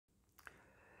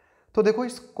तो देखो,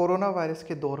 इस कोरोना वायरस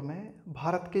के दौर में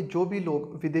भारत के जो भी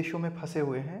लोग विदेशों में फंसे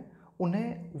हुए हैं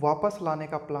उन्हें वापस लाने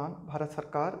का प्लान भारत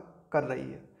सरकार कर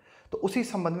रही है। तो उसी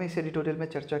संबंध में इस एडिटोरियल में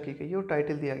चर्चा की गई है और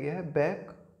टाइटल दिया गया है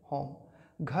बैक होम,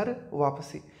 घर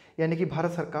वापसी। यानी कि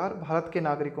भारत सरकार भारत के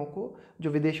नागरिकों को जो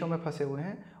विदेशों में फंसे हुए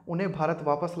हैं उन्हें भारत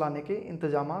वापस लाने के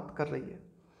इंतजाम कर रही है।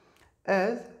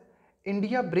 As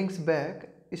India brings back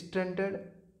stranded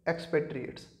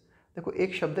expatriates. देखो,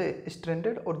 एक शब्द है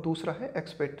स्ट्रेंडेड और दूसरा है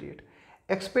एक्सपेट्रिएट।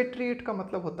 एक्सपेट्रिएट का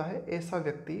मतलब होता है ऐसा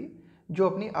व्यक्ति जो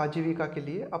अपनी आजीविका के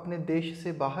लिए अपने देश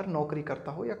से बाहर नौकरी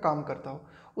करता हो या काम करता हो,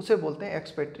 उसे बोलते हैं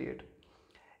एक्सपेट्रिएट।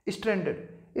 स्ट्रेंडेड,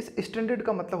 इस स्ट्रेंडेड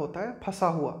का मतलब होता है फंसा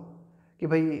हुआ, कि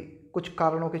भाई कुछ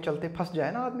कारणों के चलते फंस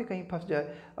जाए ना आदमी, कहीं फंस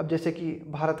जाए। अब जैसे कि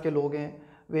भारत के लोग हैं,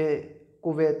 वे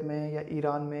कुवैत में या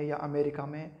ईरान में या अमेरिका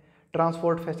में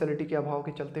ट्रांसपोर्ट फैसिलिटी के अभाव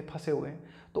के चलते फंसे हुए हैं,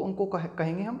 तो उनको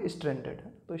कहेंगे हम स्ट्रेंडेड।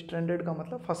 तो स्ट्रेंडेड का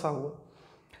मतलब फंसा हुआ।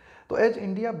 तो एज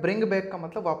इंडिया ब्रिंग बैक का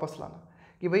मतलब वापस लाना,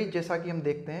 कि भाई जैसा कि हम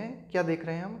देखते हैं, क्या देख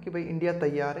रहे हैं हम, कि भाई इंडिया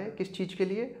तैयार है किस चीज़ के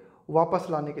लिए, वापस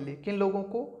लाने के लिए। किन लोगों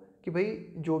को, कि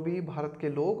भाई जो भी भारत के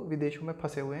लोग विदेशों में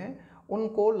फंसे हुए हैं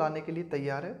उनको लाने के लिए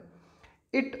तैयार है।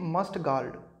 It must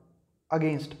guard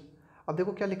against. अब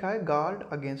देखो क्या लिखा है, गार्ड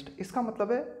अगेंस्ट। इसका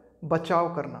मतलब है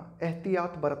बचाव करना,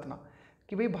 एहतियात बरतना,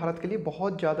 कि भाई भारत के लिए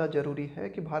बहुत ज़्यादा ज़रूरी है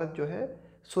कि भारत जो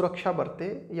है सुरक्षा बरते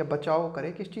या बचाव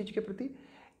करे किस चीज़ के प्रति,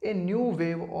 a new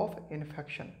wave of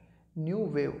infection. New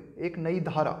wave, एक नई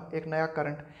धारा, एक नया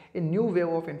current, a new wave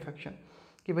of infection,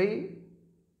 कि भाई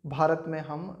भारत में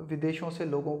हम विदेशों से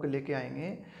लोगों को लेके आएंगे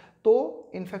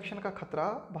तो इन्फेक्शन का खतरा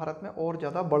भारत में और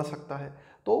ज़्यादा बढ़ सकता है,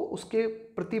 तो उसके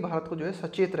प्रति भारत को जो है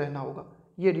सचेत रहना होगा।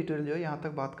 ये डिटेल जो है यहाँ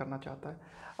तक बात करना चाहता है।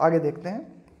 आगे देखते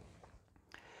हैं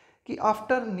कि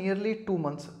आफ्टर नियरली 2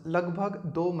 months, लगभग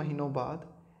 2 महीनों बाद,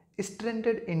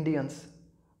 stranded Indians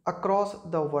across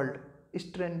the world.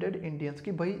 Stranded Indians,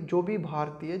 कि भाई जो भी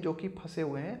भारतीय जो कि फंसे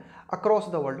हुए हैं अक्रॉस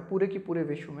द वर्ल्ड, पूरे की पूरे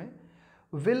विश्व में,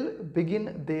 विल बिगिन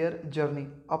देयर जर्नी,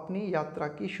 अपनी यात्रा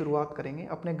की शुरुआत करेंगे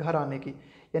अपने घर आने की।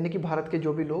 यानी कि भारत के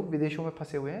जो भी लोग विदेशों में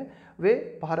फंसे हुए हैं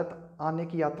वे भारत आने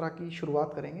की यात्रा की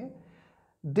शुरुआत करेंगे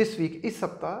दिस वीक, इस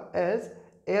सप्ताह। As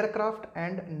aircraft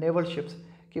and naval ships,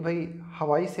 कि भाई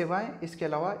हवाई सेवाएं, इसके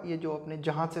अलावा ये जो अपने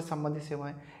जहाज से संबंधित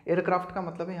सेवाएं, एयरक्राफ्ट का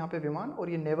मतलब है यहाँ पे विमान, और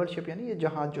ये नेवल शिप यानी ये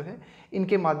जहाज जो है,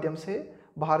 इनके माध्यम से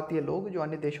भारतीय लोग जो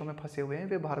अन्य देशों में फंसे हुए हैं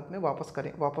वे भारत में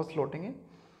वापस लौटेंगे।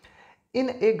 इन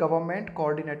ए गवर्नमेंट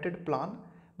कोऑर्डिनेटेड प्लान,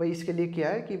 भाई इसके लिए क्या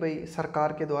है कि भाई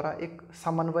सरकार के द्वारा एक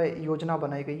समन्वय योजना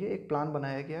बनाई गई है, एक प्लान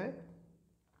बनाया गया है।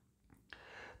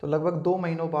 तो लगभग 2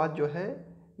 महीनों बाद जो है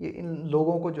ये इन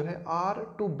लोगों को जो है आर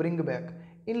टू ब्रिंग बैक,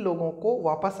 इन लोगों को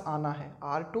वापस आना है।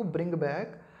 Are to bring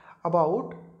back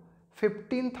about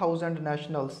 15,000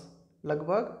 nationals,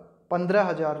 लगभग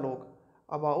 15,000 लोग,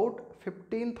 अबाउट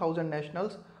 15,000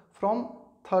 नेशनल्स फ्रॉम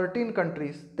 13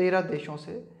 कंट्रीज, 13 देशों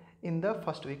से, इन द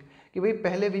फर्स्ट वीक, कि भाई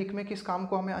पहले वीक में किस काम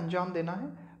को हमें अंजाम देना है,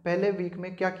 पहले वीक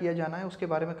में क्या किया जाना है उसके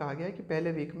बारे में कहा गया है कि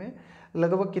पहले वीक में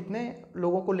लगभग कितने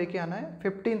लोगों को लेके आना है,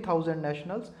 15,000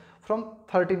 नेशनल्स फ्रॉम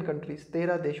 13 कंट्रीज,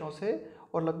 13 देशों से,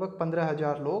 और लगभग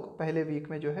 15,000 लोग पहले वीक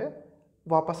में जो है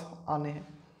वापस आने हैं।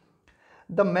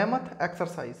 द मेमथ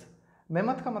एक्सरसाइज,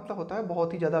 मेमथ का मतलब होता है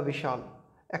बहुत ही ज़्यादा विशाल,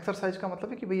 एक्सरसाइज का मतलब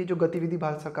है कि भाई ये जो गतिविधि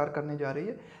भारत सरकार करने जा रही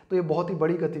है तो ये बहुत ही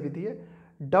बड़ी गतिविधि है।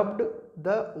 Dubbed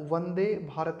the Vande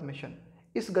Bharat mission,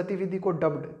 इस गतिविधि को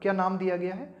डब्ड, क्या नाम दिया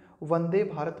गया है, Vande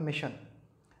Bharat mission,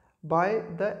 by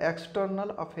the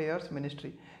external affairs ministry,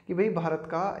 कि भाई भारत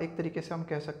का एक तरीके से हम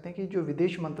कह सकते हैं कि जो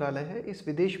विदेश मंत्रालय है, इस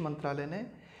विदेश मंत्रालय ने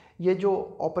ये जो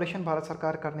ऑपरेशन भारत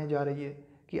सरकार करने जा रही है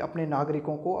कि अपने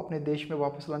नागरिकों को अपने देश में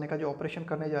वापस लाने का जो ऑपरेशन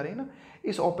करने जा रही है ना,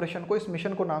 इस ऑपरेशन को, इस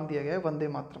मिशन को नाम दिया गया है वंदे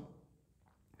मातरम।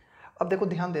 अब देखो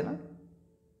ध्यान देना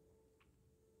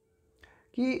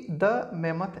कि द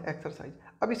मेमथ एक्सरसाइज,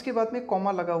 अब इसके बाद में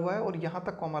कॉमा लगा हुआ है और यहाँ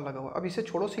तक कॉमा लगा हुआ है। अब इसे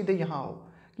छोड़ो, सीधे यहाँ आओ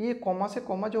कि ये कॉमा से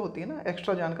कॉमा जो होती है ना,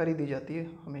 एक्स्ट्रा जानकारी दी जाती है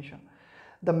हमेशा।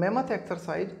 The mammoth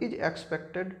exercise is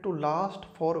expected to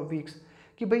last for weeks,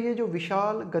 कि भाई ये जो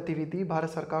विशाल गतिविधि भारत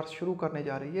सरकार शुरू करने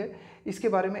जा रही है इसके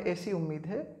बारे में ऐसी उम्मीद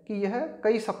है कि यह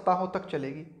कई सप्ताहों तक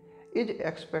चलेगी। Is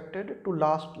expected to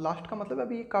last, last का मतलब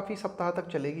अभी काफ़ी सप्ताह तक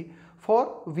चलेगी,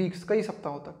 फॉर वीक्स, कई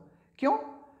सप्ताहों तक। क्यों?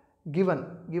 गिवन,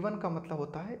 गिवन का मतलब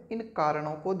होता है इन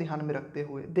कारणों को ध्यान में रखते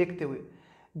हुए, देखते हुए।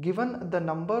 Given the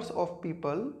numbers of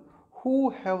people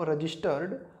who have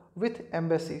registered with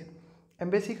embassy,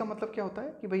 embassy का मतलब क्या होता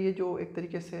है कि भाई ये जो एक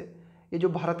तरीके से ये जो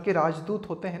भारत के राजदूत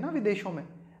होते हैं ना विदेशों में,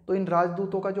 तो इन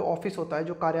राजदूतों का जो ऑफिस होता है,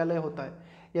 जो कार्यालय होता है,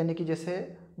 यानी कि जैसे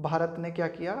भारत ने क्या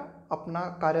किया, अपना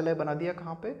कार्यालय बना दिया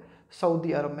कहाँ पे,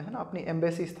 सऊदी अरब में, है ना, अपनी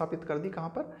एम्बेसी स्थापित कर दी कहाँ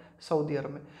पर, सऊदी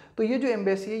अरब में। तो ये जो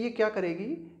एम्बेसी है ये क्या करेगी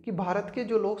कि भारत के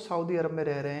जो लोग सऊदी अरब में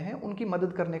रह रहे हैं उनकी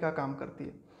मदद करने का काम करती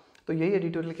है। तो यही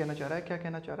एडिटोरियल कहना चाह रहा है। क्या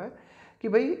कहना चाह रहा है कि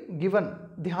भाई गिवन,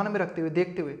 ध्यान में रखते हुए,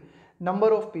 देखते हुए,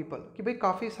 नंबर ऑफ पीपल, कि भाई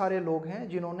काफ़ी सारे लोग हैं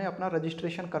जिन्होंने अपना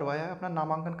रजिस्ट्रेशन करवाया है, अपना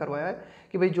नामांकन करवाया है,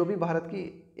 कि भाई जो भी भारत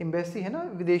की एम्बेसी है ना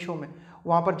विदेशों में,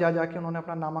 वहाँ पर जा जाके उन्होंने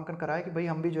अपना नामांकन कराया कि भाई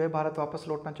हम भी जो है भारत वापस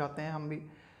लौटना चाहते हैं, हम भी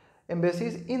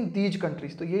एम्बेसीज इन दीज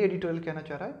कंट्रीज। तो ये एडिटोरियल कहना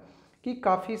चाह रहा है कि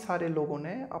काफ़ी सारे लोगों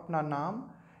ने अपना नाम,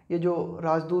 ये जो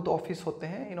राजदूत ऑफिस होते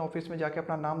हैं, इन ऑफिस में जाके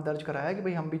अपना नाम दर्ज कराया कि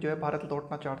भाई हम भी जो है भारत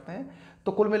लौटना चाहते हैं।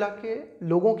 तो कुल मिला के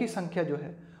लोगों की संख्या जो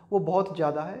है वो बहुत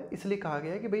ज़्यादा है। इसलिए कहा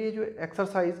गया है कि भाई ये जो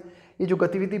एक्सरसाइज, ये जो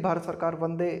गतिविधि भारत सरकार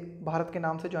वंदे भारत के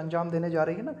नाम से जो अंजाम देने जा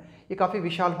रही है ना, ये काफ़ी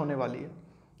विशाल होने वाली है।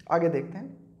 आगे देखते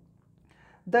हैं।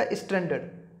 द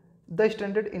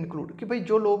स्टैंडर्ड इंक्लूड, कि भाई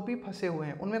जो लोग भी फंसे हुए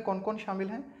हैं उनमें कौन कौन शामिल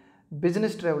हैं।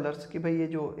 बिजनेस ट्रेवलर्स, कि भाई ये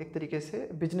जो एक तरीके से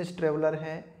बिजनेस ट्रेवलर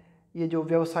हैं, ये जो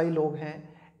व्यवसायी लोग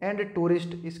हैं, एंड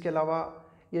टूरिस्ट, इसके अलावा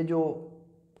ये जो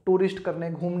टूरिस्ट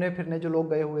करने, घूमने फिरने जो लोग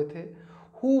गए हुए थे,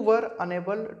 who were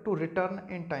unable to return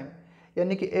in time,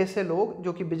 यानी कि ऐसे लोग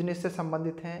जो कि बिजनेस से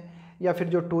संबंधित हैं या फिर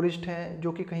जो टूरिस्ट हैं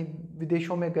जो कि कहीं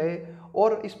विदेशों में गए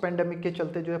और इस पेंडेमिक के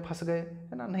चलते जो है फंस गए,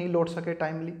 है ना, नहीं लौट सके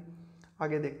टाइमली।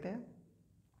 आगे देखते हैं।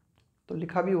 तो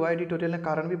लिखा भी हुआ है, एडिटोरियल ने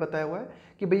कारण भी बताया हुआ है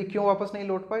कि भाई क्यों वापस नहीं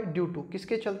लौट पाए, ड्यू टू,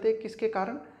 किसके चलते, किसके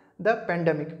कारण, द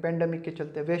पेंडेमिक के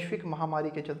चलते, वैश्विक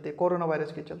महामारी के चलते, कोरोना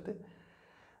वायरस के चलते।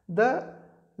 The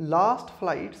last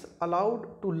flights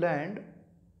allowed to land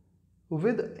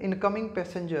with incoming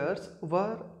passengers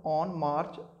were on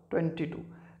March 22,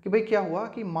 कि भाई क्या हुआ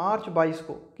कि मार्च 22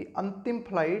 को कि अंतिम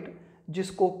फ्लाइट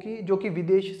जो कि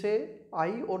विदेश से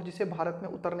आई और जिसे भारत में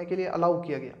उतरने के लिए अलाउ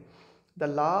किया गया। द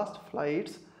लास्ट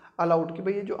फ्लाइट्स अलाउड, कि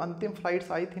भाई ये जो अंतिम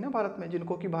फ्लाइट्स आई थी ना भारत में,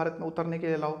 जिनको कि भारत में उतरने के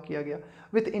लिए अलाउ किया गया,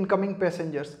 with incoming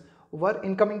passengers were,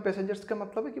 incoming passengers का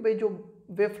मतलब है कि भाई जो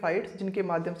वे फ्लाइट्स जिनके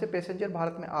माध्यम से पैसेंजर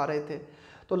भारत में आ रहे थे।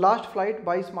 तो लास्ट फ्लाइट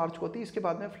 22 मार्च को थी, इसके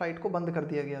बाद में फ्लाइट को बंद कर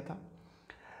दिया गया था।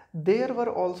 There are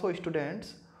also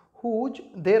students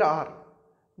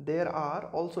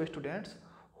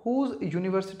whose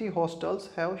university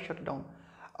hostels have shut down.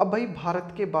 अब भाई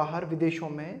भारत के बाहर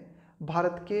विदेशों में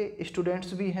भारत के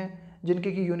स्टूडेंट्स भी हैं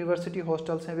जिनके की यूनिवर्सिटी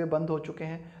हॉस्टल्स हैं, वे बंद हो चुके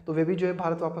हैं, तो वे भी जो है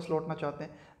भारत वापस लौटना चाहते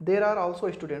हैं। देयर आर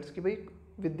ऑल्सो स्टूडेंट्स, कि भाई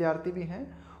विद्यार्थी भी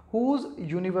हैं, हुज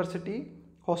यूनिवर्सिटी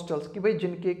हॉस्टल्स, कि भाई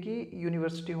जिनके की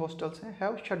यूनिवर्सिटी हॉस्टल्स हैं,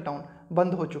 हैव शट डाउन,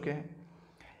 बंद हो चुके हैं।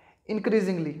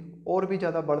 इंक्रीजिंगली, और भी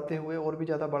ज़्यादा बढ़ते हुए, और भी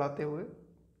ज़्यादा बढ़ाते हुए।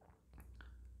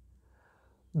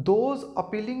 Those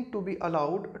appealing to be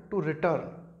allowed to return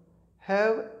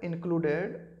have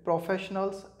included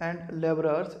professionals and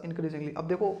labourers increasingly. अब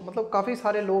देखो मतलब काफ़ी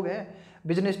सारे लोग हैं,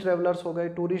 बिजनेस ट्रेवलर्स हो गए,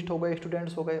 टूरिस्ट हो गए,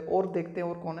 स्टूडेंट्स हो गए, और देखते हैं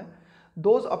और कौन है।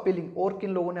 दोज अपीलिंग, और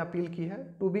किन लोगों ने अपील की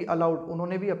है, टू बी अलाउड,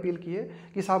 उन्होंने भी अपील की है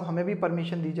कि साहब हमें भी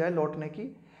परमिशन दी जाए लौटने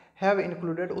की। हैव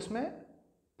इंक्लूडेड, उसमें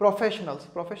प्रोफेशनल्स,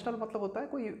 प्रोफेशनल मतलब होता है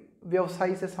कोई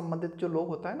व्यवसाय से संबंधित जो लोग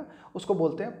होता है ना, उसको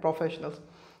बोलते हैं प्रोफेशनल्स।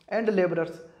 एंड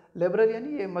लेबरर्स, लेबरर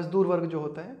यानी ये मजदूर वर्ग जो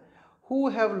होता है। हु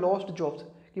हैव लॉस्ट जॉब्स,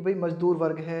 कि भाई मजदूर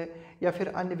वर्ग है या फिर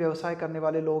अन्य व्यवसाय करने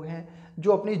वाले लोग हैं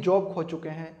जो अपनी जॉब खो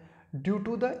चुके हैं, due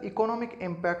to the economic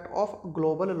impact of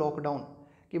global lockdown,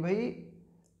 कि भाई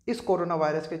इस कोरोना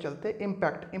वायरस के चलते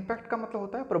इम्पैक्ट का मतलब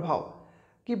होता है प्रभाव,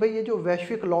 कि भाई ये जो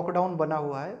वैश्विक लॉकडाउन बना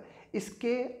हुआ है,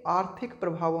 इसके आर्थिक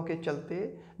प्रभावों के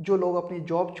चलते जो लोग अपनी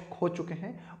जॉब खो चुके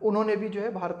हैं उन्होंने भी जो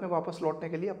है भारत में वापस लौटने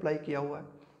के लिए अप्लाई किया हुआ है।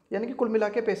 यानी कि कुल मिला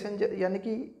के पैसेंजर, यानी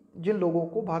कि जिन लोगों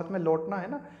को भारत में लौटना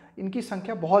है ना, इनकी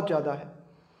संख्या बहुत ज़्यादा है।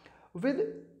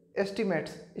 विद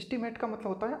एस्टिमेट्स, एस्टिमेट का मतलब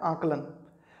होता है आकलन,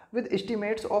 विद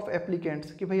एस्टिमेट्स ऑफ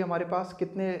एप्लीकेंट्स, कि भाई हमारे पास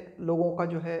कितने लोगों का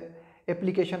जो है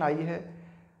एप्लीकेशन आई है,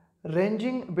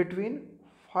 ranging between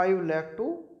 5 lakh to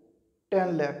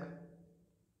 10 lakh.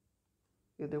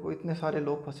 ये देखो इतने सारे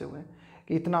लोग फंसे हुए हैं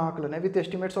कि इतना आकलन है। With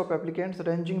estimates of applicants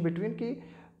ranging between, कि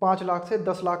 5 लाख से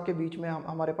 10 लाख के बीच में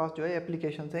हमारे पास जो है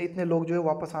एप्लीकेशन हैं, इतने लोग जो है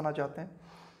वापस आना चाहते हैं।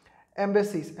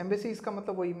 एम्बेसीज का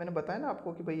मतलब वही मैंने बताया ना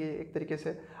आपको कि भाई ये एक तरीके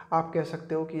से आप कह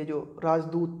सकते हो कि ये जो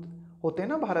राजदूत होते हैं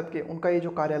ना भारत के, उनका ये जो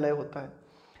कार्यालय होता है।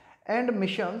 And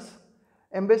missions,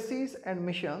 embassies and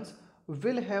missions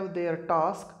will have their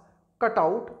task cut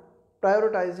out,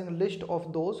 prioritising list of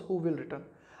those who will return.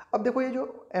 अब देखो ये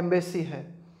जो एम्बेसी है,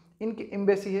 इनकी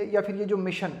एम्बेसी है या फिर ये जो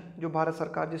मिशन, जो भारत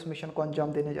सरकार जिस मिशन को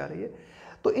अंजाम देने जा रही है,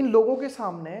 तो इन लोगों के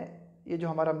सामने ये जो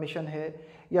हमारा मिशन है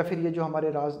या फिर ये जो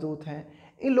हमारे राजदूत हैं,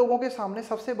 इन लोगों के सामने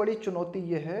सबसे बड़ी चुनौती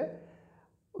ये है,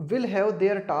 विल हैव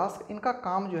देयर टास्क, इनका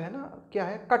काम जो है ना क्या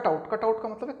है, कट आउट का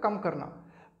मतलब है कम करना,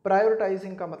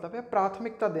 प्रायोरिटाइजिंग का मतलब है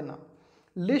प्राथमिकता देना,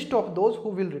 list of those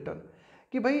who will return,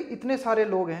 कि भाई इतने सारे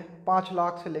लोग हैं, 5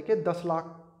 लाख से लेके 10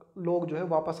 लाख लोग जो है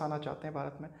वापस आना चाहते हैं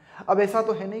भारत में। अब ऐसा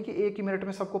तो है नहीं कि एक ही मिनट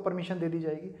में सबको परमिशन दे दी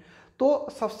जाएगी। तो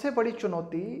सबसे बड़ी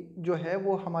चुनौती जो है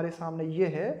वो हमारे सामने ये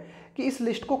है कि इस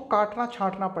लिस्ट को काटना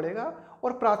छांटना पड़ेगा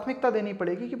और प्राथमिकता देनी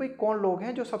पड़ेगी कि भाई कौन लोग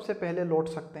हैं जो सबसे पहले लौट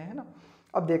सकते हैं ना।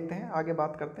 अब देखते हैं, आगे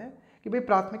बात करते हैं कि भाई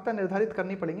प्राथमिकता निर्धारित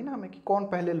करनी पड़ेगी ना हमें कि कौन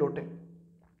पहले लौटे।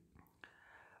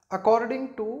 अकॉर्डिंग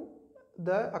टू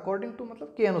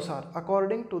मतलब के अनुसार,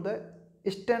 according to the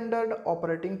standard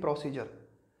operating procedure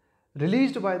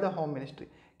released by the home ministry,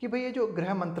 कि भाई ये जो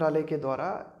गृह मंत्रालय के द्वारा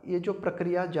ये जो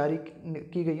प्रक्रिया जारी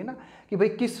की गई है ना कि भाई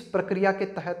किस प्रक्रिया के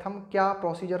तहत हम क्या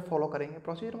प्रोसीजर फॉलो करेंगे।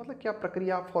 प्रोसीजर मतलब क्या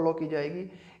प्रक्रिया फॉलो की जाएगी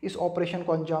इस ऑपरेशन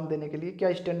को अंजाम देने के लिए,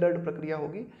 क्या स्टैंडर्ड प्रक्रिया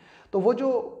होगी। तो वो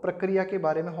जो प्रक्रिया के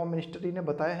बारे में होम मिनिस्ट्री ने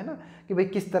बताया है ना कि भाई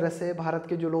किस तरह से भारत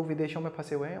के जो लोग विदेशों में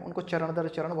फंसे हुए हैं उनको चरण दर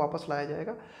चरण वापस लाया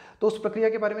जाएगा। तो उस प्रक्रिया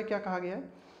के बारे में क्या कहा गया है,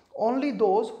 only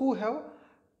those who have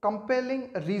compelling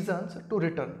reasons to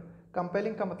return.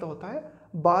 Compelling का मतलब होता है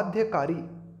बाध्यकारी,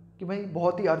 कि भाई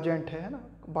बहुत ही अर्जेंट है ना,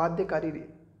 बाध्यकारी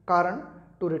कारण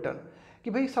टू रिटर्न,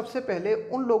 कि भाई सबसे पहले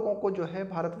उन लोगों को जो है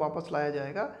भारत वापस लाया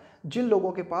जाएगा जिन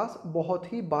लोगों के पास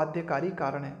बहुत ही बाध्यकारी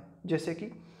कारण है, जैसे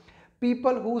कि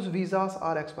people whose visas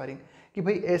are expiring, कि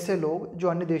भाई ऐसे लोग जो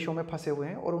अन्य देशों में फंसे हुए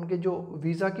हैं और उनके जो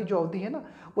वीज़ा की जो अवधि है ना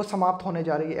वो समाप्त होने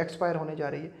जा रही है, एक्सपायर होने जा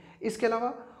रही है। इसके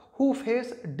अलावा हु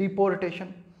फेस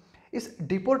डिपोर्टेशन, इस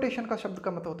डिपोर्टेशन का शब्द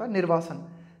का मतलब होता है निर्वासन,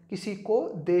 किसी को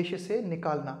देश से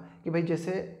निकालना, कि भाई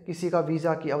जैसे किसी का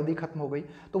वीज़ा की अवधि खत्म हो गई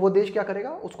तो वो देश क्या करेगा,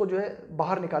 उसको जो है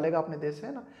बाहर निकालेगा अपने देश से,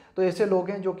 है ना। तो ऐसे लोग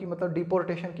हैं जो कि मतलब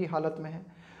डिपोर्टेशन की हालत में हैं।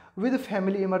 विद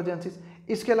फैमिली इमरजेंसीज,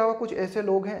 इसके अलावा कुछ ऐसे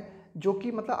लोग हैं जो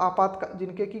कि मतलब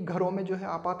जिनके कि घरों में जो है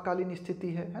आपातकालीन स्थिति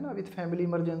है ना, with family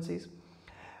emergencies.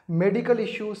 Medical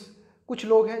issues, कुछ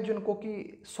लोग हैं जिनको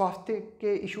कि स्वास्थ्य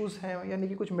के इश्यूज़ हैं, यानी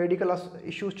कि कुछ मेडिकल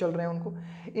इश्यूज़ चल रहे हैं उनको,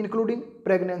 इंक्लूडिंग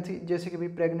प्रेगनेंसी, जैसे कि भाई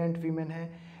प्रेग्नेंट वीमेन है,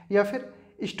 या फिर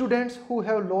students who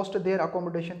have lost their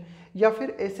accommodation, या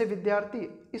फिर ऐसे विद्यार्थी,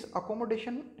 इस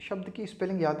अकोमोडेशन शब्द की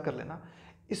स्पेलिंग याद कर लेना,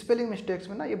 स्पेलिंग मिस्टेक्स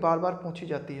में ना ये बार बार पूछी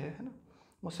जाती है ना,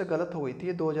 मुझसे गलत हो गई थी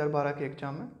ये 2012 के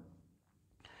एग्जाम में।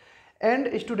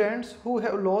 And students who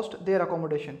have lost their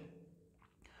accommodation,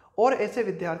 और ऐसे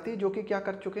विद्यार्थी जो कि क्या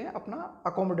कर चुके हैं, अपना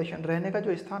अकोमोडेशन रहने का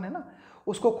जो स्थान है ना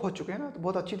उसको खो चुके हैं ना। तो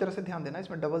बहुत अच्छी तरह से ध्यान देना,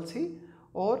 इसमें डबल सी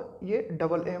और ये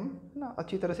डबल एम ना,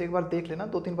 अच्छी तरह से एक बार देख लेना,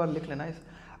 2-3 बार लिख लेना। इस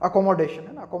अकोमोडेशन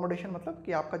है ना, अकोमोडेशन मतलब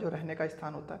कि आपका जो रहने का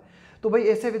स्थान होता है। तो भाई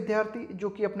ऐसे विद्यार्थी जो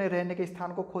कि अपने रहने के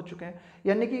स्थान को खो चुके हैं,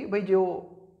 यानी कि भाई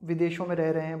जो विदेशों में रह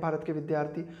रहे हैं भारत के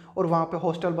विद्यार्थी और वहाँ पे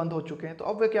हॉस्टल बंद हो चुके हैं, तो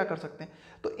अब वे क्या कर सकते हैं,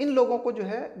 तो इन लोगों को जो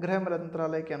है गृह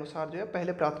मंत्रालय के अनुसार जो है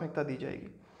पहले प्राथमिकता दी जाएगी।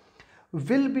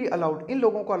 विल बी अलाउड, इन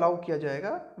लोगों को अलाउ किया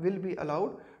जाएगा, will be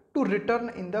allowed to return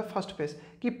in the first phase,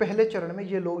 कि पहले चरण में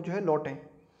ये लोग जो है लौटें।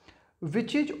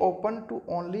 Which is open to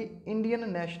only Indian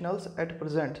nationals at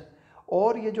present,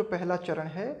 और ये जो पहला चरण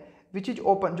है विच इज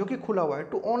ओपन, जो कि खुला हुआ है,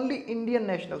 टू ओनली इंडियन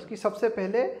नेशनल्स, की सबसे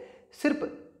पहले सिर्फ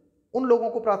उन लोगों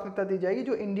को प्राथमिकता दी जाएगी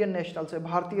जो इंडियन नेशनल्स है,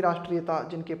 भारतीय राष्ट्रीयता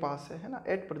जिनके पास है ना,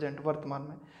 एट प्रेजेंट, वर्तमान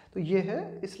में। तो ये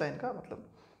है इस लाइन का मतलब।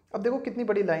 अब देखो कितनी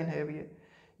बड़ी लाइन है, अब ये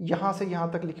यहाँ से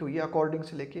यहाँ तक लिखी हुई है, अकॉर्डिंग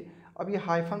से लेके, अब ये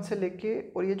हाइफन से लेके,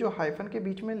 और ये जो हाइफन के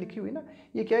बीच में लिखी हुई ना,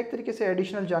 ये क्या एक तरीके से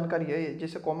एडिशनल जानकारी है, ये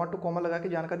जैसे कॉमा टू कॉमा लगा के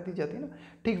जानकारी दी जाती है ना,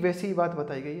 ठीक वैसी ही बात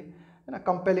बताई गई है ना।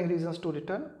 Compelling reasons to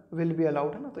return, will be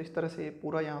allowed, है ना। तो इस तरह से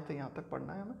पूरा यहाँ से यहाँ तक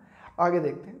पढ़ना है हमें। आगे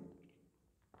देखते हैं।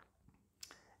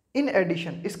 इन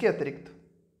एडिशन, इसके अतिरिक्त,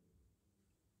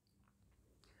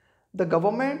 the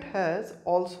government has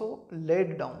also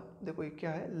laid down, देखो ये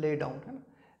क्या है, ले डाउन है ना,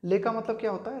 ले का मतलब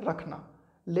क्या होता है, रखना,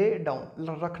 ले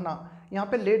डाउन रखना, यहाँ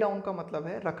पे ले डाउन का मतलब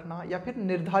है रखना या फिर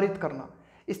निर्धारित करना,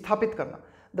 स्थापित करना।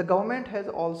 The government has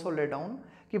also lay down,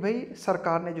 कि भाई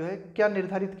सरकार ने जो है क्या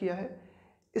निर्धारित किया है,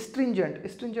 स्ट्रिंजेंट,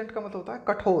 स्ट्रिंजेंट का मतलब होता है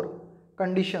कठोर,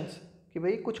 कंडीशंस, कि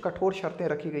भाई कुछ कठोर शर्तें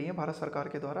रखी गई हैं भारत सरकार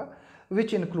के द्वारा।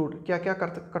 विच इंक्लूड, क्या क्या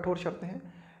कठोर शर्तें हैं,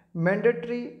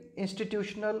 mandatory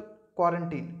institutional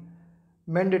quarantine,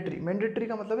 mandatory, mandatory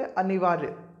का मतलब है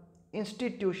अनिवार्य,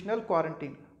 इंस्टीट्यूशनल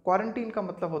क्वारंटीन, क्वारंटीन का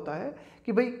मतलब होता है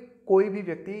कि भाई कोई भी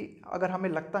व्यक्ति, अगर हमें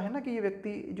लगता है ना कि ये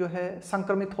व्यक्ति जो है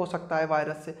संक्रमित हो सकता है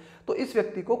वायरस से, तो इस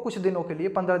व्यक्ति को कुछ दिनों के लिए,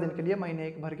 15 दिन के लिए, महीने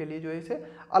एक भर के लिए जो है इसे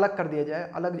अलग कर दिया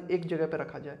जाए, अलग एक जगह पर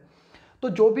रखा जाए। तो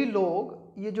जो भी लोग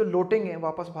ये जो लौटेंगे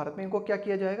वापस भारत में, इनको क्या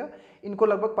किया जाएगा, इनको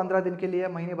लगभग 15 दिन के लिए,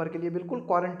 महीने भर के लिए बिल्कुल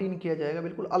क्वारंटीन किया जाएगा,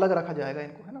 बिल्कुल अलग रखा जाएगा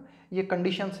इनको, है ना। ये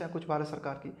कंडीशंस हैं कुछ भारत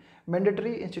सरकार की।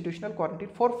 Mandatory institutional quarantine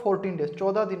for 14 days,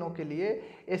 14 दिनों के लिए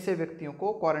ऐसे व्यक्तियों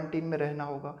को क्वारंटीन में रहना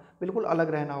होगा, बिल्कुल अलग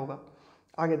रहना होगा।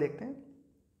 आगे देखते हैं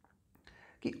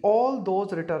कि ऑल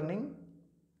दोज रिटर्निंग,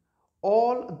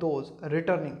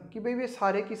 कि भाई वे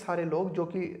सारे की सारे लोग जो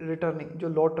कि रिटर्निंग, जो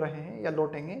लौट रहे हैं या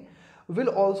लौटेंगे, will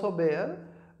also bear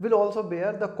will also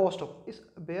bear the cost of, इस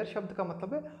बेयर शब्द का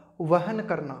मतलब है वहन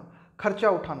करना, खर्चा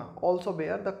उठाना, also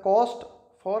bear the cost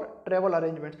for travel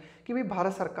arrangements, कि भाई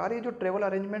भारत सरकार ये जो ट्रेवल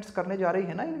अरेंजमेंट्स करने जा रही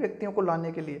है ना इन व्यक्तियों को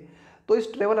लाने के लिए, तो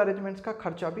इस ट्रेवल अरेंजमेंट्स का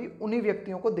खर्चा भी उन्हीं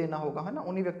व्यक्तियों को देना होगा, है ना,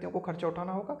 उन्हीं व्यक्तियों को खर्चा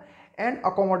उठाना होगा। एंड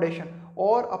अकोमोडेशन,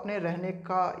 और अपने रहने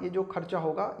का ये जो खर्चा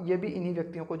होगा ये भी इन्हीं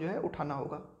व्यक्तियों को जो है उठाना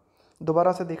होगा।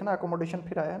 दोबारा से देखना, अकोमोडेशन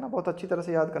फिर आया है ना, बहुत अच्छी तरह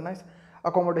से याद करना इस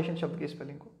अकोमोडेशन शब्द की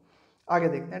स्पेलिंग को। आगे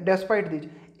देखते हैं, डेस्पाइट दीज,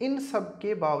 इन सब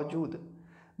के बावजूद,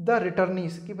 द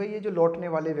रिटर्नीस, कि भाई ये जो लौटने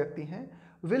वाले व्यक्ति हैं,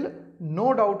 will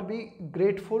know doubt be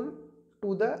grateful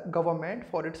to the government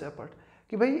for its effort,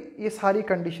 कि भाई ये सारी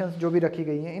कंडीशंस जो भी रखी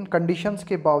गई हैं, इन कंडीशंस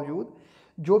के बावजूद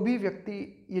जो भी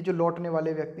व्यक्ति ये जो लौटने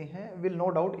वाले व्यक्ति हैं, विल नो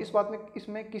डाउट, इस बात में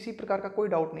इसमें किसी प्रकार का कोई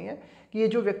डाउट नहीं है कि ये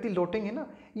जो व्यक्ति लौटेंगे ना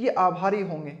ये आभारी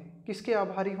होंगे, किसके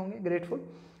आभारी होंगे, grateful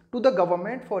to the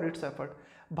government for its effort,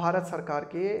 Bharat सरकार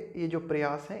के ये जो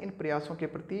प्रयास हैं इन प्रयासों के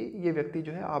प्रति ये व्यक्ति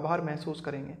जो है आभार महसूस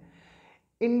करेंगे।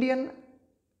 Indian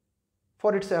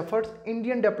for its efforts,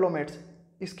 Indian diplomats,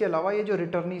 इसके अलावा ये जो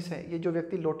रिटर्नीस हैं, ये जो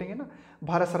व्यक्ति लौटेंगे ना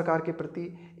भारत सरकार के प्रति,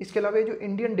 इसके अलावा ये जो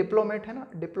इंडियन डिप्लोमेट है ना,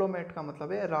 डिप्लोमेट का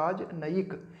मतलब है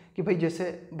राजनयिक, कि भाई जैसे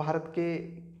भारत के,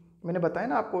 मैंने बताया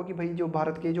ना आपको कि भाई जो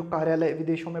भारत के जो कार्यालय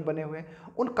विदेशों में बने हुए हैं,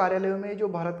 उन कार्यालयों में जो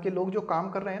भारत के लोग जो काम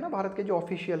कर रहे हैं ना, भारत के जो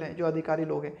ऑफिशियल हैं, जो अधिकारी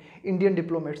लोग हैं, इंडियन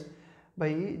डिप्लोमेट्स,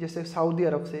 भाई जैसे सऊदी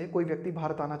अरब से कोई व्यक्ति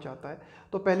भारत आना चाहता है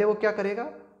तो पहले वो क्या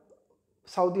करेगा,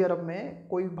 सऊदी अरब में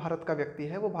कोई भारत का व्यक्ति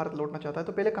है वो भारत लौटना चाहता है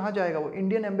तो पहले कहाँ जाएगा, वो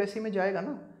इंडियन एम्बेसी में जाएगा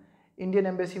ना, इंडियन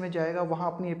एम्बेसी में जाएगा,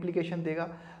 वहाँ अपनी एप्लीकेशन देगा,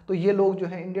 तो ये लोग जो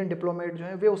है इंडियन डिप्लोमेट जो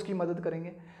हैं वे उसकी मदद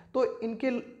करेंगे। तो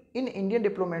इन इंडियन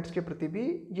डिप्लोमेट्स के प्रति भी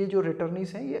ये जो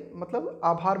रिटर्नीस हैं ये मतलब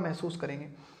आभार महसूस करेंगे।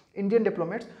 Indian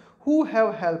diplomats who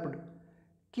have helped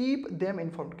keep them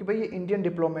informed, कि भाई ये इंडियन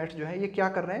डिप्लोमेट्स जो हैं ये क्या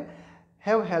कर रहे हैं,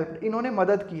 हैव हेल्प्ड, इन्होंने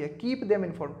मदद की है, कीप देम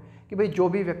इन्फॉर्म्ड, कि भाई जो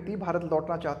भी व्यक्ति भारत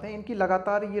लौटना चाहते हैं इनकी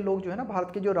लगातार ये लोग जो है ना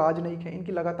भारत के जो राजनयिक हैं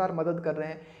इनकी लगातार मदद कर रहे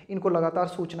हैं, इनको लगातार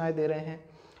सूचनाएं दे रहे हैं।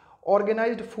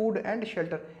 ऑर्गेनाइज्ड फूड एंड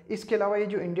शेल्टर, इसके अलावा ये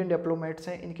जो इंडियन डिप्लोमेट्स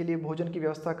हैं इनके लिए भोजन की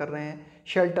व्यवस्था कर रहे हैं,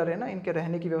 शेल्टर है ना इनके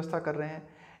रहने की व्यवस्था कर रहे हैं।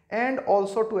 एंड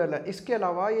ऑल्सो टू एल, इसके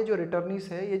अलावा ये जो रिटर्नीस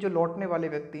है, ये जो लौटने वाले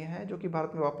व्यक्ति हैं जो कि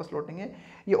भारत में वापस लौटेंगे,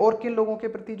 ये और किन लोगों के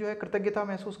प्रति जो है कृतज्ञता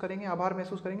महसूस करेंगे, आभार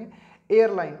महसूस करेंगे,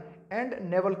 airline and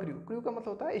naval crew, crew का मतलब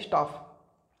होता है स्टाफ,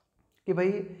 कि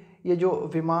भाई ये जो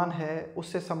विमान है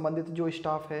उससे संबंधित जो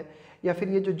स्टाफ है या फिर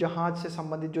ये जो जहाज से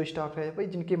संबंधित जो स्टाफ है भाई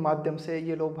जिनके माध्यम से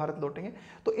ये लोग भारत लौटेंगे,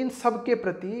 तो इन सब के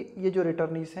प्रति ये जो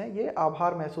रिटर्नीस हैं ये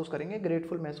आभार महसूस करेंगे,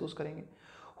 ग्रेटफुल महसूस करेंगे।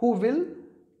 हु विल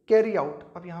कैरी आउट,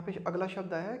 अब यहाँ पे अगला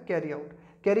शब्द आया है कैरी आउट।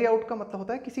 कैरी आउट का मतलब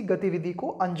होता है किसी गतिविधि को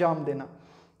अंजाम देना,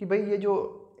 कि भाई ये जो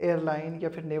एयरलाइन या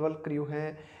फिर नेवल क्रू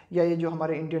है या ये जो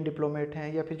हमारे इंडियन डिप्लोमेट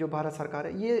हैं या फिर जो भारत सरकार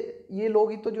है, ये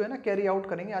लोग ही तो जो है ना कैरी आउट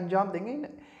करेंगे, अंजाम देंगे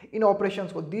इन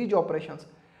ऑपरेशंस को, these operations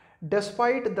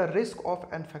despite the risk of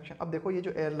infection. अब देखो ये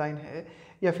जो एयरलाइन है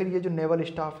या फिर ये जो नेवल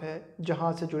स्टाफ है,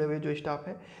 जहाज से जुड़े हुए जो स्टाफ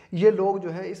है, ये लोग जो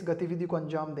है इस गतिविधि को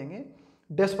अंजाम देंगे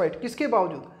डिस्पाइट, किसके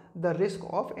बावजूद, द रिस्क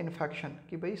ऑफ इन्फेक्शन,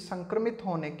 कि भाई संक्रमित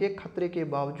होने के खतरे के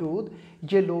बावजूद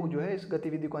ये लोग जो है इस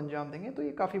गतिविधि को अंजाम देंगे, तो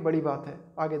ये काफ़ी बड़ी बात है।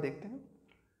 आगे देखते हैं,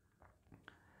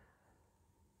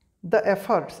 the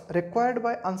efforts required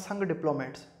by unsung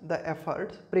diplomats, the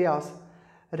efforts प्रयास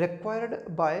required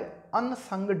by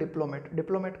unsung diplomat,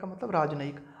 diplomat का मतलब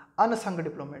राजनयिक, अनसंग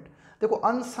डिप्लोमेट। देखो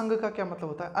अनसंग का क्या मतलब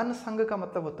होता है, अनसंग का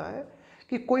मतलब होता है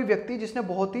कि कोई व्यक्ति जिसने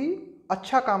बहुत ही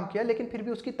अच्छा काम किया लेकिन फिर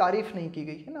भी उसकी तारीफ नहीं की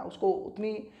गई है ना, उसको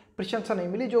उतनी प्रशंसा नहीं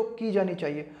मिली जो की जानी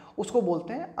चाहिए, उसको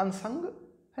बोलते हैं अनसंग,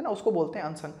 है ना, उसको बोलते हैं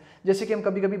अनसंग। जैसे कि हम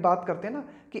कभी कभी बात करते हैं ना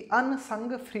कि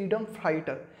अनसंग फ्रीडम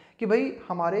फाइटर, कि भाई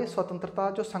हमारे स्वतंत्रता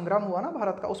जो संग्राम हुआ ना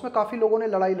भारत का, उसमें काफ़ी लोगों ने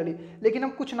लड़ाई लड़ी लेकिन हम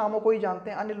कुछ नामों को ही जानते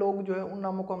हैं, अन्य लोग जो है उन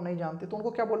नामों को हम नहीं जानते, तो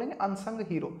उनको क्या बोलेंगे, अनसंग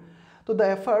हीरो। तो the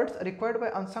efforts required by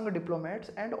unsung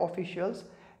diplomats and officials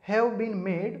have been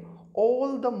made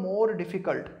all the more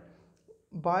difficult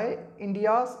bye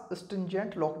India's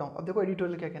stringent lockdown. अब देखो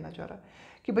एडिटोरियल क्या कहना चाह रहा है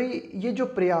कि भाई ये जो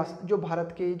प्रयास जो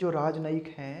भारत के जो राजनयिक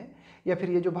हैं या फिर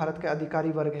ये जो भारत के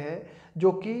अधिकारी वर्ग है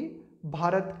जो कि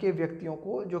भारत के व्यक्तियों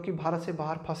को जो कि भारत से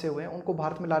बाहर फंसे हुए हैं उनको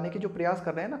भारत में लाने के जो प्रयास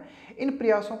कर रहे हैं ना, इन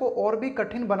प्रयासों को और भी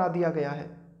कठिन बना दिया गया है,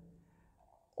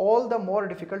 all the more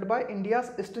difficult bye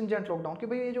India's stringent lockdown, कि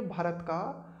भाई ये जो भारत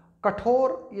का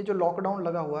कठोर ये जो लॉकडाउन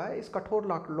लगा हुआ है, इस कठोर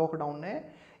लॉकडाउन ने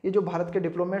ये जो भारत के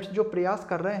डिप्लोमेट्स जो प्रयास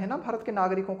कर रहे हैं ना भारत के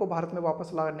नागरिकों को भारत में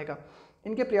वापस लाने का,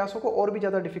 इनके प्रयासों को और भी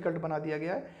ज़्यादा डिफिकल्ट बना दिया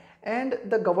गया है। एंड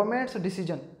द गवर्नमेंट्स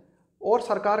डिसीजन, और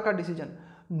सरकार का decision,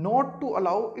 not to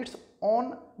allow it's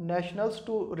on nationals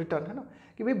to return, है ना,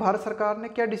 कि भाई भारत सरकार ने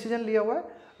क्या डिसीजन लिया हुआ है,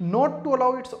 not to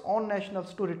allow it's on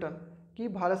nationals to return, कि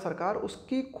भारत सरकार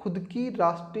उसकी खुद की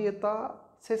राष्ट्रीयता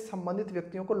से संबंधित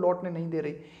व्यक्तियों को लौटने नहीं दे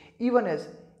रही, इवन एज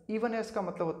इवन एज का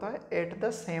मतलब होता है at the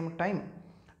same time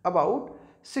about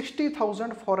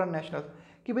 60,000 foreign national,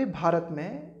 कि भाई भारत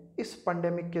में इस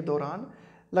पेंडेमिक के दौरान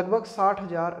लगभग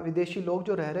 60,000 विदेशी लोग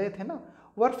जो रह रहे थे ना,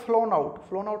 वर फ्लोन आउट।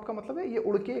 फ्लोन आउट का मतलब है ये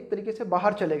उड़ के एक तरीके से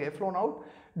बाहर चले गए, phloem out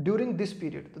during this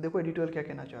period. तो देखो एडिटोरियल क्या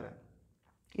कहना चाह रहा है,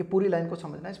 ये पूरी लाइन को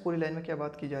समझना है। इस पूरी लाइन में क्या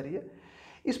बात की जा रही है,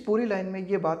 इस पूरी लाइन में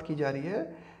ये बात की जा रही है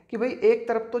कि भाई एक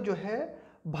तरफ तो जो है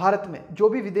भारत में जो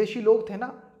भी विदेशी लोग थे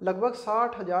ना, लगभग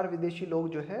 60,000 विदेशी लोग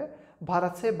जो है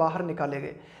भारत से बाहर निकाले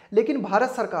गए, लेकिन भारत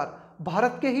सरकार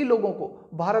भारत के ही लोगों को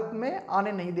भारत में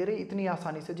आने नहीं दे रही इतनी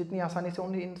आसानी से, जितनी आसानी से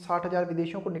उन इन 60,000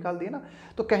 विदेशियों को निकाल दिए ना।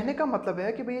 तो कहने का मतलब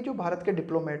है कि भाई ये जो भारत के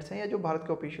डिप्लोमेट्स हैं या जो भारत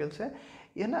के ऑफिशियल्स हैं,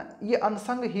 ये ना ये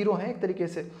अनसंग हीरो हैं एक तरीके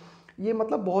से। ये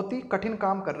मतलब बहुत ही कठिन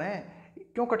काम कर रहे हैं।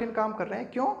 क्यों कठिन काम कर रहे हैं,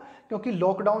 क्यों? क्योंकि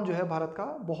लॉकडाउन जो है भारत का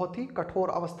बहुत ही कठोर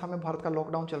अवस्था में भारत का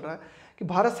लॉकडाउन चल रहा है, कि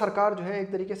भारत सरकार जो है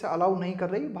एक तरीके से अलाउ नहीं कर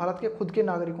रही भारत के खुद के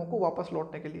नागरिकों को वापस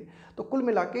लौटने के लिए। तो कुल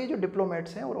मिला के जो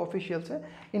डिप्लोमेट्स हैं और ऑफिशियल्स हैं,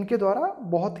 इनके द्वारा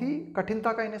बहुत ही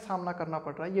कठिनता का इन्हें सामना करना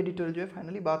पड़ रहा है। ये डिटेल जो है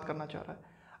फाइनली बात करना चाह रहा है।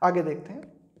 आगे देखते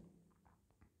हैं।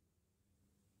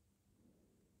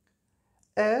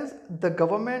 As the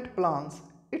government plans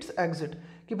it's exit,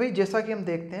 कि भाई जैसा कि हम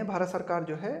देखते हैं भारत सरकार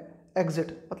जो है एग्जिट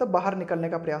मतलब बाहर निकलने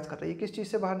का प्रयास कर रही है। किस चीज़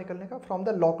से बाहर निकलने का? From the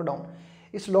lockdown.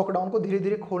 इस लॉकडाउन को धीरे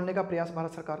धीरे खोलने का प्रयास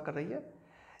भारत सरकार कर रही है।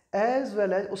 एज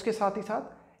वेल एज उसके साथ ही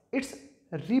साथ इट्स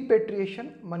रिपेट्रिएशन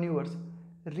मैन्यूवर्स।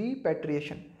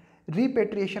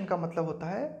 रिपेट्रिएशन का मतलब होता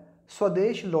है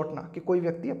स्वदेश लौटना, कि कोई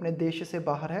व्यक्ति अपने देश से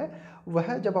बाहर है,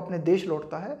 वह जब अपने देश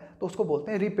लौटता है तो उसको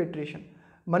बोलते हैं रिपेट्रिएशन।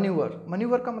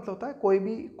 मैन्यूवर का मतलब होता है कोई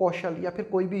भी कौशल या फिर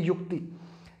कोई भी युक्ति,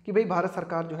 कि भाई भारत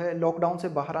सरकार जो है लॉकडाउन से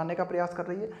बाहर आने का प्रयास कर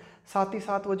रही है, साथ ही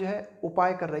साथ वो जो है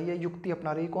उपाय कर रही है, युक्ति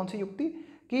अपना रही है। कौन सी युक्ति?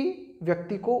 कि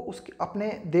व्यक्ति को उसके अपने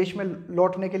देश में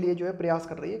लौटने के लिए जो है प्रयास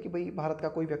कर रही है, कि भाई भारत का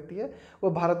कोई व्यक्ति है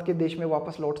वो भारत के देश में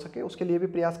वापस लौट सके, उसके लिए भी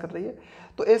प्रयास कर रही है।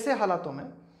 तो ऐसे हालातों में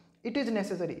इट इज़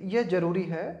नेसेसरी, यह जरूरी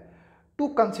है, टू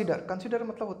कंसिडर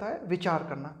मतलब होता है विचार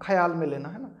करना, ख्याल में लेना,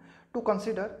 है ना। To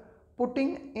consider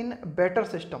putting in better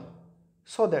system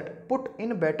so that, put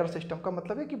in better system का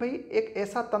मतलब है कि भाई एक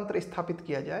ऐसा तंत्र स्थापित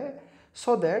किया जाए,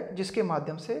 सो दैट जिसके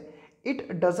माध्यम से it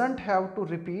doesn't have to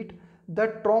repeat the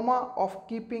trauma of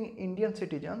keeping Indian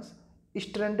citizens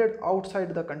stranded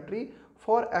outside the country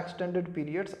for extended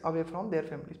periods away from their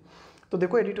families. तो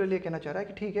देखो एडिटोरियल ये कहना चाह रहा है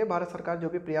कि ठीक है, भारत सरकार जो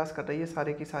भी प्रयास कर रही है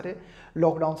सारे की सारे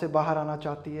लॉकडाउन से बाहर आना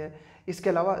चाहती है। इसके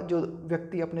अलावा जो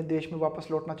व्यक्ति अपने देश में वापस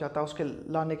लौटना चाहता है उसके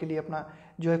लाने के लिए अपना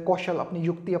जो है कौशल, अपनी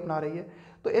युक्ति अपना रही है।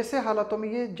 तो ऐसे हालातों में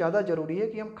ये ज़्यादा ज़रूरी है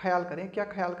कि हम ख्याल करें,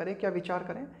 क्या विचार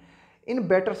करें इन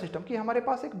बेटर सिस्टम, कि हमारे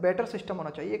पास एक बेटर सिस्टम होना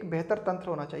चाहिए, एक बेहतर तंत्र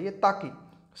होना चाहिए, ताकि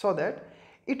so that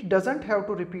it doesn't have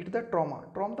to repeat the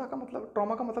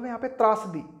trauma का मतलब यहाँ पे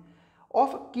त्रासदी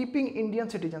ऑफ कीपिंग इंडियन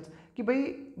सिटीजन्स, कि भाई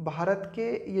भारत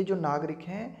के ये जो नागरिक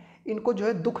हैं इनको जो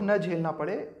है दुख न झेलना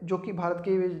पड़े, जो कि भारत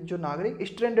के जो नागरिक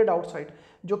स्ट्रैंडेड आउटसाइड,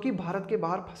 जो कि भारत के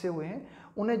बाहर फंसे हुए हैं,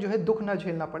 उन्हें जो है दुख न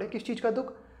झेलना पड़े। किस चीज़ का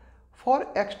दुख?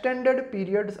 For extended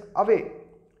periods away.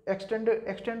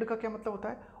 Extend का क्या मतलब होता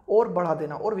है? और बढ़ा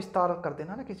देना और विस्तार कर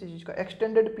देना ना किसी चीज़ का।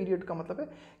 एक्सटेंडेड पीरियड का मतलब है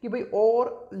कि भाई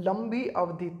और लंबी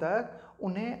अवधि तक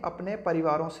उन्हें अपने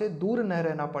परिवारों से दूर न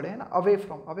रहना पड़े, है ना। अवे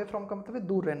फ्रॉम का मतलब है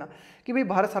दूर रहना, कि भाई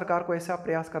भारत सरकार को ऐसा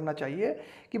प्रयास करना चाहिए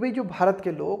कि भाई जो भारत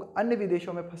के लोग अन्य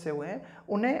विदेशों में फंसे हुए हैं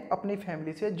उन्हें अपनी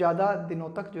फैमिली से ज़्यादा दिनों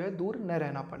तक जो है दूर न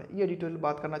रहना पड़े। ये एडिटोरियल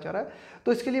बात करना चाह रहा है।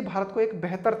 तो इसके लिए भारत को एक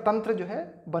बेहतर तंत्र जो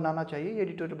है बनाना चाहिए, ये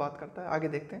एडिटोरियल बात करता है। आगे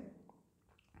देखते हैं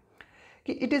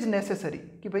कि इट इज़ नेसेसरी,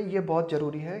 कि भाई ये बहुत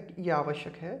ज़रूरी है, ये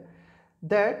आवश्यक है,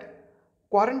 that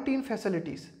quarantine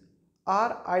facilities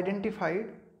are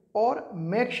identified और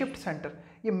मेकशिफ्ट सेंटर।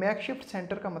 ये मेकशिफ्ट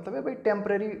सेंटर का मतलब है भाई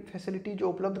टेम्परेरी फैसिलिटी जो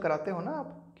उपलब्ध कराते हो ना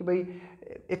आप, कि भाई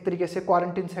एक तरीके से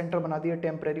क्वारंटीन सेंटर बना दिया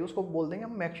टेम्परेरी, उसको बोल देंगे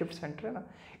हम मेकशिफ्ट सेंटर, है ना।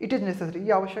 इट इज़ नेसेसरी,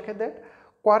 ये आवश्यक है, that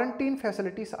quarantine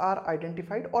facilities are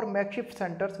identified और makeshift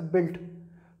centres built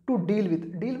to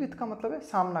deal with का मतलब है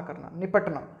सामना करना,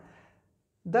 निपटना,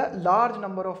 the large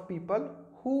number of people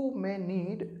who may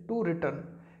need to return,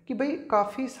 कि भाई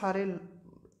काफ़ी सारे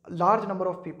लार्ज नंबर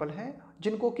ऑफ पीपल हैं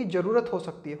जिनको की ज़रूरत हो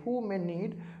सकती है, who may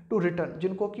need to return,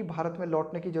 जिनको कि भारत में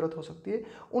लौटने की ज़रूरत हो सकती है,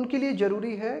 उनके लिए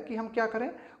ज़रूरी है कि हम क्या करें,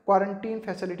 क्वारंटीन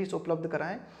फैसिलिटीज़ उपलब्ध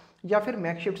कराएं या फिर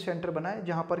मेकशिफ्ट सेंटर बनाएं,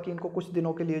 जहां पर कि इनको कुछ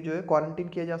दिनों के लिए जो है क्वारंटीन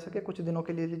किया जा सके, कुछ दिनों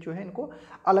के लिए जो है इनको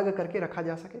अलग करके रखा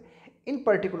जा सके। इन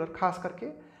पर्टिकुलर खास करके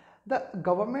the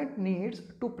government needs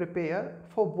to prepare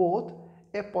for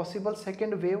both a possible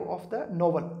second wave of the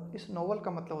novel. इस नोवल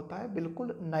का मतलब होता है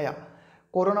बिल्कुल नया।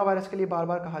 कोरोना वायरस के लिए बार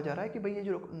बार कहा जा रहा है कि भाई ये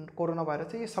जो कोरोना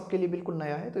वायरस है ये सबके लिए बिल्कुल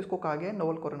नया है, तो इसको कहा गया है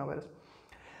नोवल कोरोना वायरस।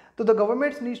 तो the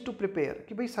governments needs to prepare,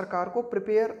 कि भाई सरकार को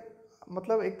प्रिपेयर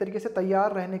मतलब एक तरीके से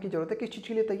तैयार रहने की जरूरत है। किस चीज़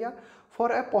के लिए तैयार?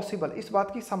 फॉर ए पॉसिबल, इस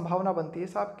बात की संभावना बनती है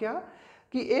साहब क्या,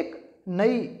 कि एक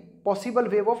नई possible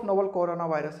wave of novel corona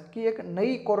virus, की एक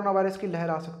नई कोरोना वायरस की लहर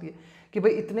आ सकती है, कि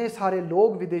भाई इतने सारे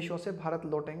लोग विदेशों से भारत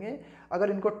लौटेंगे,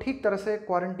 अगर इनको ठीक तरह से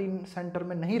क्वारंटीन सेंटर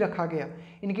में नहीं रखा गया,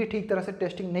 इनकी ठीक तरह से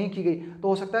टेस्टिंग नहीं की गई, तो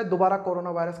हो सकता है दोबारा कोरोना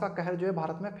वायरस का कहर जो है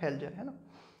भारत में फैल जाए, है ना।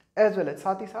 एज वेल एज,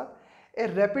 साथ ही साथ a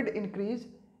rapid increase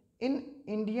in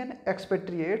Indian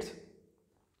expatriates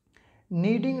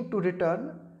needing to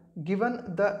return given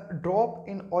the drop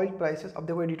in oil prices. अब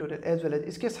देखो एडिटोरियल एज वेल एज,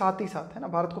 इसके साथ ही साथ, है ना,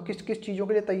 भारत को किस किस चीज़ों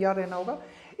के लिए तैयार रहना होगा।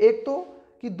 एक तो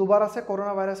कि दोबारा से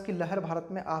कोरोना वायरस की लहर भारत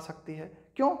में आ सकती है,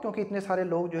 क्यों? क्योंकि इतने सारे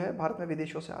लोग जो है भारत में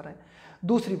विदेशों से आ रहे हैं।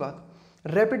 दूसरी बात,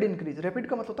 रैपिड इंक्रीज, रैपिड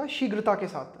का मतलब होता है शीघ्रता के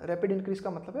साथ, रैपिड इंक्रीज का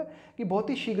मतलब है कि बहुत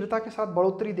ही शीघ्रता के साथ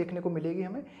बढ़ोतरी देखने को मिलेगी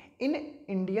हमें इन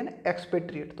इंडियन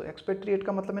एक्सपेट्रिएट। तो एक्सपेट्रिएट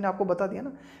का मतलब मैंने आपको बता दिया ना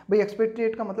भाई,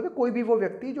 एक्सपेट्रिएट का मतलब है कोई भी वो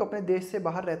व्यक्ति जो अपने देश से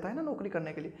बाहर रहता है ना नौकरी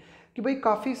करने के लिए, कि भाई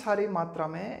काफ़ी सारी मात्रा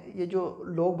में ये जो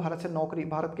लोग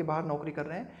भारत के बाहर नौकरी कर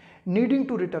रहे हैं, नीडिंग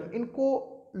टू रिटर्न, इनको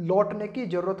लौटने की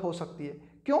जरूरत हो सकती है।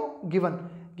 क्यों?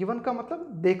 गिवन का मतलब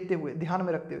देखते हुए, ध्यान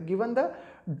में रखते हुए, given the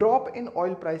drop in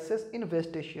oil prices in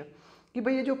waste Asia, कि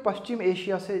भाई ये जो पश्चिम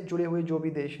एशिया से जुड़े हुए जो भी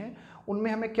देश हैं,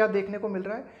 उनमें हमें क्या देखने को मिल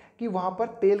रहा है कि वहाँ पर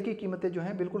तेल की कीमतें जो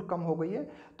हैं बिल्कुल कम हो गई है।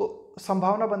 तो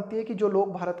संभावना बनती है कि जो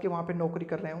लोग भारत के वहाँ पे नौकरी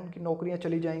कर रहे हैं, उनकी नौकरियाँ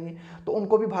चली जाएंगी, तो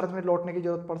उनको भी भारत में लौटने की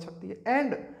जरूरत पड़ सकती है।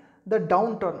 एंड द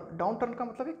डाउन टर्न का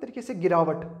मतलब एक तरीके से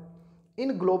गिरावट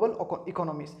इन ग्लोबल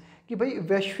इकोनॉमीज, कि भाई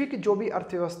वैश्विक जो भी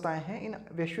अर्थव्यवस्थाएं हैं, इन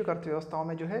वैश्विक अर्थव्यवस्थाओं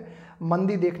में जो है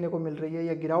मंदी देखने को मिल रही है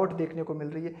या गिरावट देखने को मिल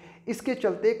रही है। इसके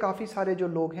चलते काफ़ी सारे जो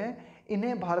लोग हैं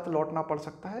इन्हें भारत लौटना पड़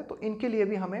सकता है, तो इनके लिए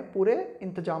भी हमें पूरे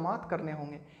इंतजामात करने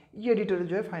होंगे। ये एडिटोरियल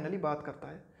जो है फाइनली बात करता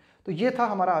है। तो ये था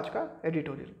हमारा आज का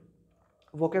एडिटोरियल।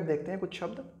 वोकैब देखते हैं कुछ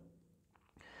शब्द।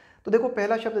 तो देखो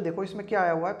पहला शब्द, देखो इसमें क्या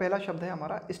आया हुआ है। पहला शब्द है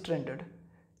हमारा स्ट्रैंडेड।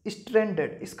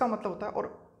 स्ट्रैंडेड इसका मतलब होता है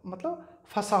और मतलब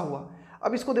फंसा हुआ।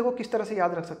 अब इसको देखो किस तरह से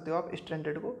याद रख सकते हो आप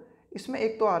स्ट्रैंडेड को। इसमें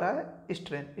एक तो आ रहा है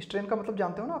स्ट्रेन, स्ट्रेन का मतलब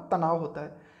जानते हो ना, तनाव होता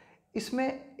है।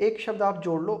 इसमें एक शब्द आप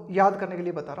जोड़ लो, याद करने के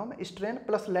लिए बता रहा हूँ मैं, स्ट्रेन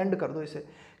प्लस लैंड कर दो इसे,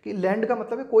 कि लैंड का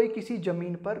मतलब है कोई किसी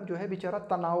जमीन पर जो है बेचारा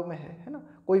तनाव में है ना,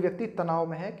 कोई व्यक्ति तनाव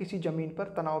में है, किसी जमीन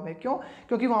पर तनाव में। क्यों?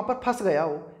 क्योंकि वहाँ पर फंस गया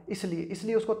वो,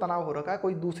 इसलिए उसको तनाव हो रखा है।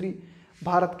 कोई दूसरी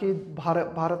भारत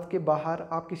के बाहर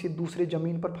आप किसी दूसरे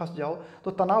ज़मीन पर फंस जाओ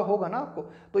तो तनाव होगा ना आपको।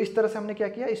 तो इस तरह से हमने क्या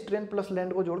किया, स्ट्रेन प्लस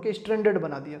लैंड को जोड़ के स्ट्रैंडेड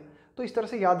बना दिया। तो इस तरह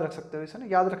से याद रख सकते हो इसे ना,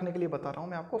 याद रखने के लिए बता रहा हूँ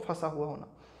मैं आपको, फंसा हुआ होना।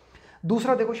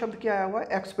 दूसरा देखो शब्द क्या आया हुआ है,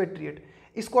 एक्सपेट्रिएट।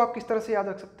 इसको आप किस तरह से याद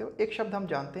रख सकते हो। एक शब्द हम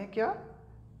जानते हैं क्या,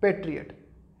 पेट्रियट।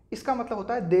 इसका मतलब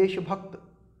होता है देशभक्त।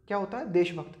 क्या होता है?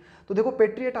 देशभक्त। तो देखो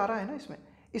पेट्रियट आ रहा है ना इसमें।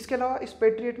 इसके अलावा इस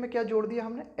पेट्रियट में क्या जोड़ दिया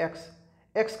हमने, एक्स।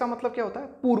 एक्स का मतलब क्या होता है,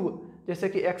 पूर्व, जैसे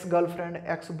कि एक्स गर्लफ्रेंड,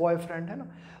 एक्स बॉयफ्रेंड, है ना।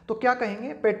 तो क्या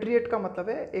कहेंगे, पेट्रियट का मतलब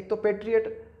है, एक तो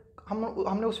पेट्रियट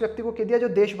हमने उस व्यक्ति को कह दिया जो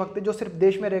देशभक्त है, जो सिर्फ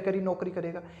देश में रहकर ही नौकरी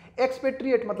करेगा।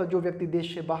 एक्सपेट्रिएट मतलब जो व्यक्ति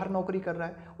देश से बाहर नौकरी कर रहा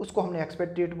है, उसको हमने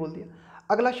एक्सपेट्रिएट बोल दिया।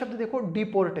 अगला शब्द देखो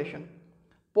डिपोर्टेशन।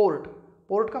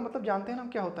 पोर्ट का मतलब जानते हैं ना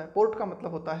क्या होता है, पोर्ट का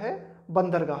मतलब होता है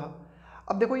बंदरगाह।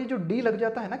 अब देखो ये जो डी लग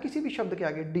जाता है ना किसी भी शब्द के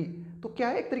आगे, डी, तो क्या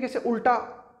है, एक तरीके से उल्टा,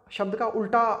 शब्द का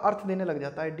उल्टा अर्थ देने लग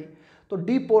जाता है डी। तो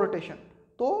डिपोर्टेशन,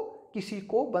 तो किसी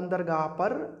को बंदरगाह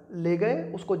पर ले गए,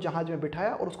 उसको जहाज में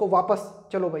बिठाया और उसको वापस,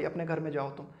 चलो भाई अपने घर में जाओ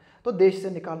तुम, तो देश से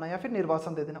निकालना या फिर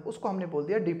निर्वासन दे देना, उसको हमने बोल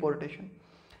दिया डिपोर्टेशन।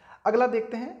 अगला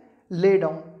देखते हैं ले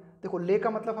डाउन। देखो ले का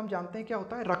मतलब हम जानते हैं क्या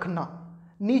होता है, रखना,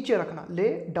 नीचे रखना। ले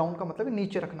डाउन का मतलब है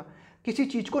नीचे रखना, किसी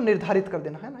चीज़ को निर्धारित कर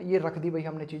देना, है ना। ये रख दी भाई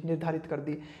हमने चीज़, निर्धारित कर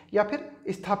दी, या फिर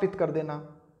स्थापित कर देना,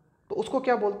 तो उसको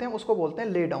क्या बोलते हैं, उसको बोलते हैं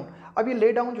ले डाउन। अब ये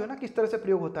ले डाउन जो है ना किस तरह से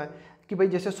प्रयोग होता है कि भाई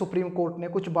जैसे सुप्रीम कोर्ट ने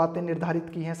कुछ बातें निर्धारित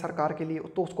की हैं सरकार के लिए,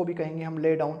 तो उसको भी कहेंगे हम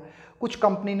ले डाउन। कुछ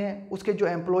कंपनी ने उसके जो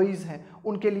एम्प्लॉयज़ हैं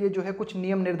उनके लिए जो है कुछ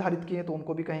नियम निर्धारित किए हैं, तो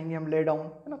उनको भी कहेंगे हम ले डाउन,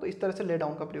 है ना। तो इस तरह से ले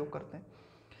डाउन का प्रयोग करते हैं।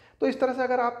 तो इस तरह से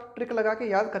अगर आप ट्रिक लगा के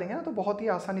याद करेंगे ना तो बहुत ही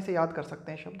आसानी से याद कर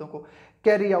सकते हैं शब्दों को।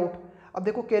 Carry out. अब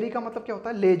देखो कैरी का मतलब क्या होता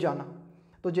है, ले जाना।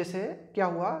 तो जैसे क्या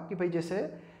हुआ कि भाई जैसे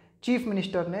चीफ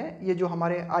मिनिस्टर ने ये जो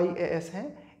हमारे IAS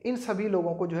हैं इन सभी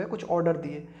लोगों को जो है कुछ ऑर्डर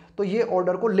दिए, तो ये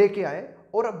ऑर्डर को लेके आए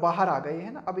और बाहर आ गए,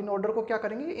 है ना। अब इन ऑर्डर को क्या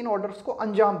करेंगे, इन ऑर्डर्स को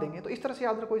अंजाम देंगे। तो इस तरह से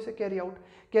याद रखो इसे, कैरी आउट।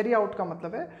 कैरी आउट का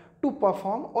मतलब है टू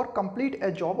परफॉर्म और कंप्लीट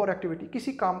ए जॉब और एक्टिविटी,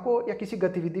 किसी काम को या किसी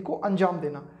गतिविधि को अंजाम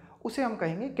देना, उसे हम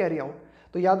कहेंगे कैरी आउट।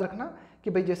 तो याद रखना कि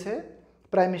भाई जैसे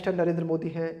प्राइम मिनिस्टर नरेंद्र मोदी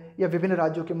है या विभिन्न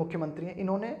राज्यों के मुख्यमंत्री हैं,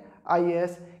 इन्होंने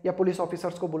IAS या पुलिस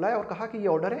ऑफिसर्स को बुलाया और कहा कि ये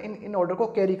ऑर्डर है, इन ऑर्डर को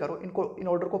कैरी करो, इन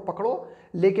ऑर्डर को पकड़ो,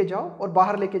 लेके जाओ और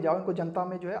बाहर लेके जाओ, इनको जनता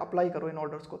में जो है अप्लाई करो इन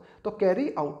ऑर्डर्स को। तो कैरी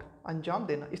आउट, अंजाम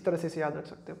देना, इस तरह से इसे याद रख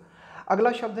सकते हो।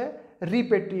 अगला शब्द है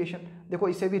रिपेट्रिएशन। देखो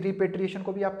इसे भी, रिपेट्रिएशन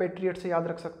को भी आप पेट्रियट से याद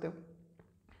रख सकते हो।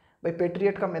 भाई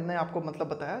पेट्रियट का मैंने आपको मतलब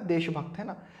बताया, देशभक्त है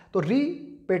ना। तो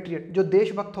रीपेट्रिएट, जो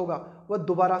देशभक्त होगा वह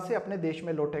दोबारा से अपने देश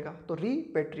में लौटेगा। तो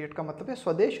रीपेट्रिएट का मतलब है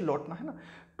स्वदेश लौटना, है ना।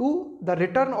 To the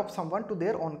return of someone to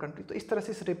their own country. तो इस तरह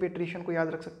से इस रिपेट्रिएशन को याद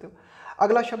रख सकते हो।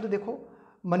 अगला शब्द देखो,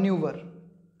 मन्यूवर।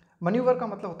 मन्यूवर का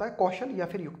मतलब होता है कौशल या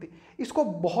फिर युक्ति। इसको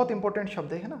बहुत इंपॉर्टेंट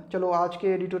शब्द है ना। चलो आज के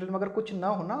एडिटोरियल में अगर कुछ ना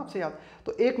हो ना आपसे याद,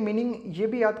 तो एक मीनिंग ये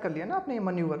भी याद कर लिया ना आपने,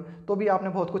 मन्यूवर, तो भी आपने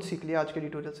बहुत कुछ सीख लिया आज के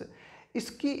एडिटोरियल से।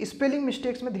 इसकी स्पेलिंग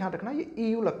मिस्टेक्स में ध्यान रखना, ये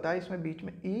EU लगता है इसमें बीच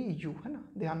में, EU है ना,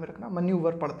 ध्यान में रखना।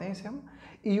 मन्यूवर पढ़ते हैं इसे हम,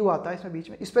 EU आता है इसमें बीच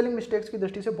में। स्पेलिंग मिस्टेक्स की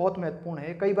दृष्टि से बहुत महत्वपूर्ण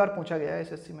है, कई बार पूछा गया है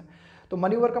SSC में। तो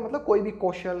मन्यूवर का मतलब कोई भी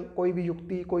कौशल, कोई भी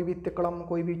युक्ति, कोई भी तिकड़म,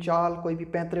 कोई भी चाल, कोई भी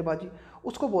पैंतरेबाजी,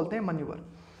 उसको बोलते हैं मन्यूवर।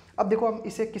 अब देखो हम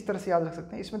इसे किस तरह से याद रख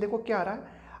सकते हैं। इसमें देखो क्या आ रहा है,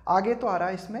 आगे तो आ रहा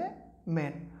है इसमें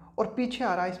मैन, और पीछे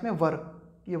आ रहा है इसमें वर।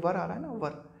 ये वर आ रहा है ना,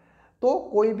 वर। तो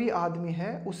कोई भी आदमी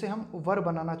है उसे हम वर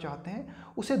बनाना चाहते हैं,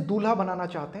 उसे दूल्हा बनाना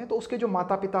चाहते हैं, तो उसके जो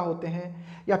माता पिता होते हैं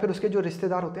या फिर उसके जो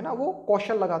रिश्तेदार होते हैं ना, वो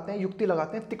कौशल लगाते हैं, युक्ति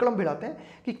लगाते हैं, तिकड़म भिड़ाते हैं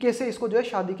कि कैसे इसको जो है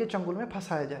शादी के चंगुल में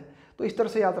फंसाया जाए। तो इस तरह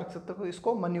से याद रख सकते हो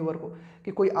इसको, मन्यूवर को,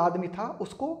 कि कोई आदमी था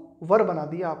उसको वर बना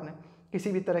दिया आपने,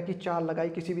 किसी भी तरह की चाल लगाई,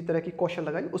 किसी भी तरह की कौशल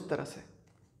लगाई, उस तरह से।